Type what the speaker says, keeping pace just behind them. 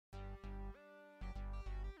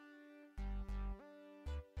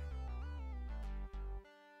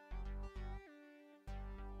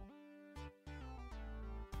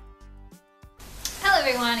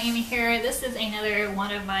everyone, Amy here. This is another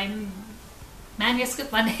one of my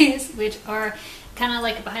Manuscript Mondays, which are kind of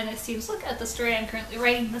like a behind the scenes look at the story I'm currently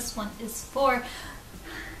writing. This one is for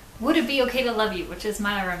Would It Be Okay to Love You, which is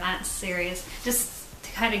my romance series. Just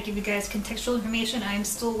to kind of give you guys contextual information, I'm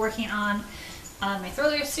still working on my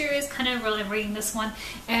thriller series, kind of while I'm writing this one.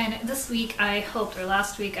 And this week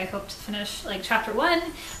last week I hoped to finish like chapter 1.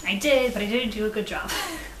 I did, but I didn't do a good job.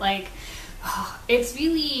 It's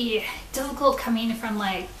really difficult coming from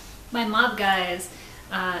like my mob guys.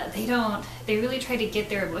 They really try to get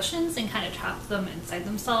their emotions and kind of trap them inside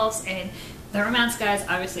themselves, and the romance guys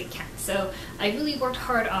obviously can't. So I really worked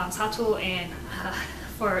hard on Sato and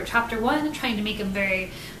for chapter 1, trying to make him very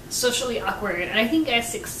socially awkward, and I think I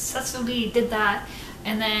successfully did that.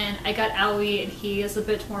 And then I got Aoi, and he is a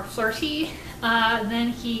bit more flirty than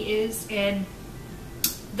he is in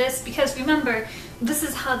this, because remember, this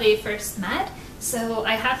is how they first met, so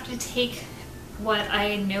I have to take what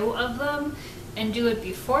I know of them and do it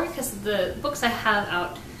before, because the books I have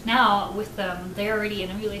out now with them, they're already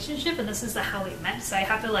in a relationship, and this is how they met, so I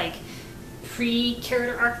have to like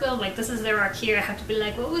pre-character arc them. Like, this is their arc here. I have to be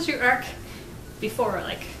like, what was your arc before,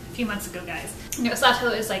 like a few months ago, guys? You know, Sato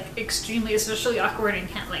is like extremely socially awkward and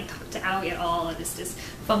can't like talk to Aoi at all, and is just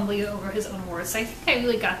fumbling over his own words, so I think I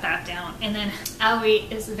really got that down. And then Aoi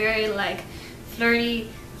is very like flirty,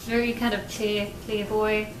 very kind of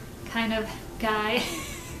playboy kind of guy.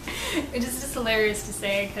 Which is just hilarious to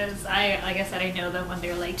say, because like I said, I know them when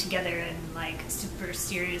they're like together in like super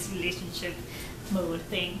serious relationship mode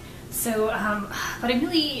thing. So, but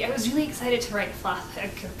I was really excited to write fluff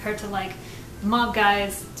compared to like mob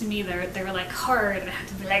guys. To me, they were like hard, and I had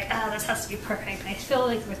to be like, this has to be perfect. And I feel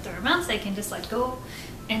like with the romance, I can just like go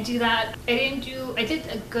and do that. I did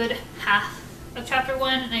a good half of chapter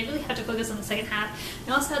 1, and I really had to focus on the second half.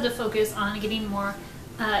 I also had to focus on getting more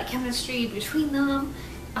chemistry between them.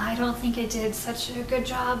 I don't think I did such a good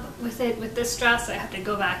job with it with this draft, so I have to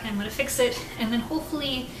go back and I'm going to fix it. And then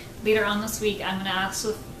hopefully later on this week I'm going to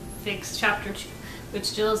also fix chapter 2,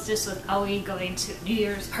 which deals just with Aoi going to a New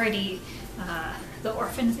Year's party, the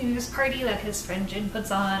orphan's New Year's party that his friend Jin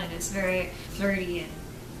puts on, and it's very flirty and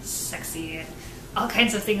sexy and all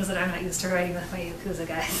kinds of things that I'm not used to writing with my Yakuza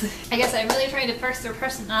guys. I guess I'm really trying to parse their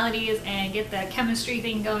personalities and get the chemistry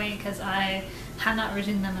thing going, because I have not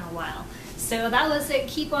written them in a while. So that was it.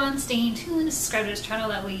 Keep on staying tuned, subscribe to this channel,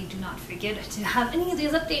 that way you do not forget to have any of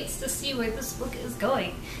these updates to see where this book is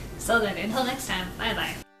going. So then, until next time, bye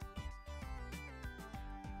bye.